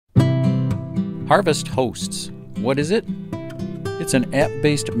Harvest Hosts. What is it? It's an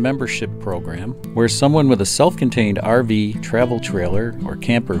app-based membership program where someone with a self-contained RV, travel trailer, or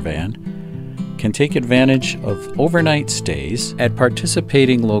camper van can take advantage of overnight stays at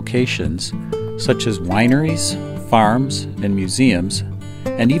participating locations such as wineries, farms, and museums,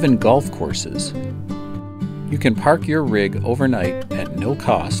 and even golf courses. You can park your rig overnight at no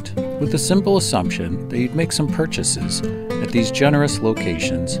cost with the simple assumption that you'd make some purchases at these generous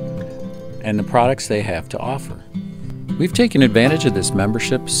locations and the products they have to offer. We've taken advantage of this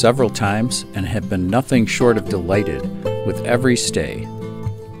membership several times and have been nothing short of delighted with every stay.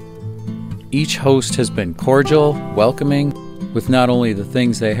 Each host has been cordial, welcoming, with not only the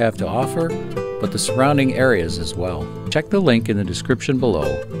things they have to offer, but the surrounding areas as well. Check the link in the description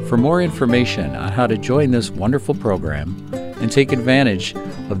below for more information on how to join this wonderful program and take advantage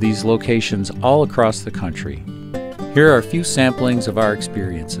of these locations all across the country. Here are a few samplings of our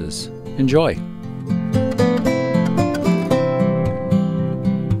experiences. Enjoy!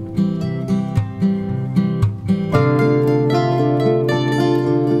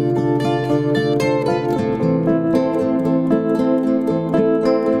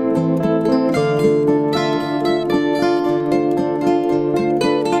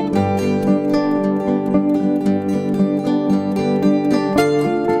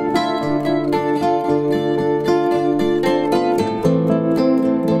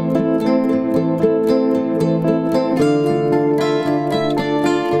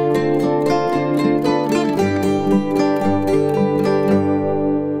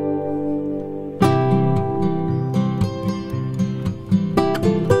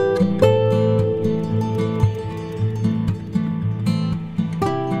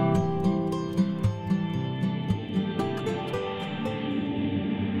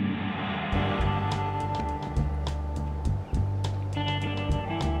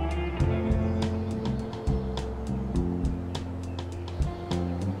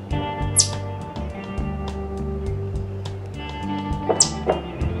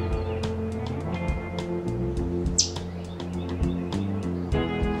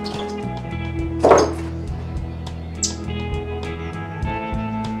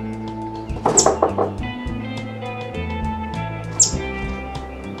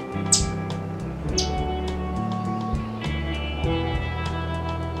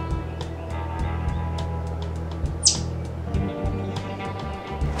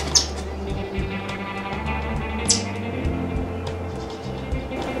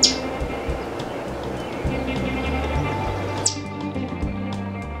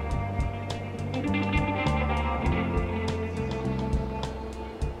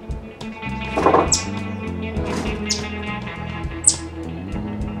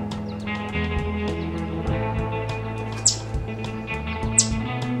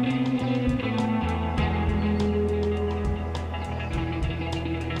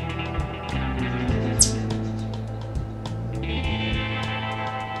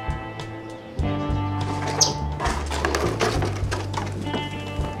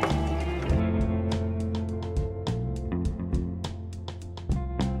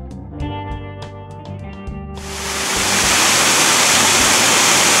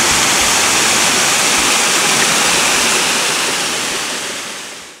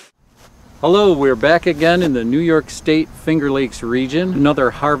 Hello, we're back again in the New York State Finger Lakes region.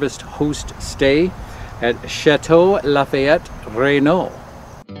 Another Harvest Host stay at Chateau Lafayette Reynaud.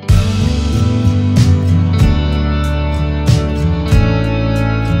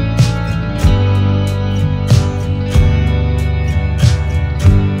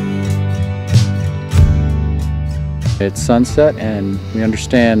 It's sunset and we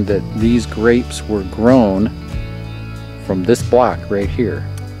understand that these grapes were grown from this block right here.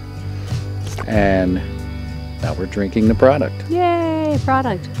 And now we're drinking the product. Yay,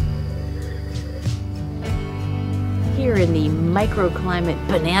 product! Here in the microclimate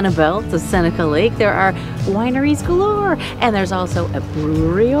banana belt of Seneca Lake, there are wineries galore, and there's also a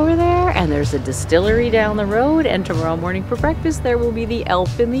brewery over there, and there's a distillery down the road, and tomorrow morning for breakfast there will be the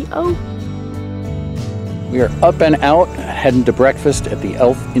Elf in the Oak. We are up and out, heading to breakfast at the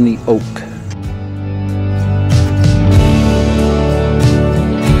Elf in the Oak.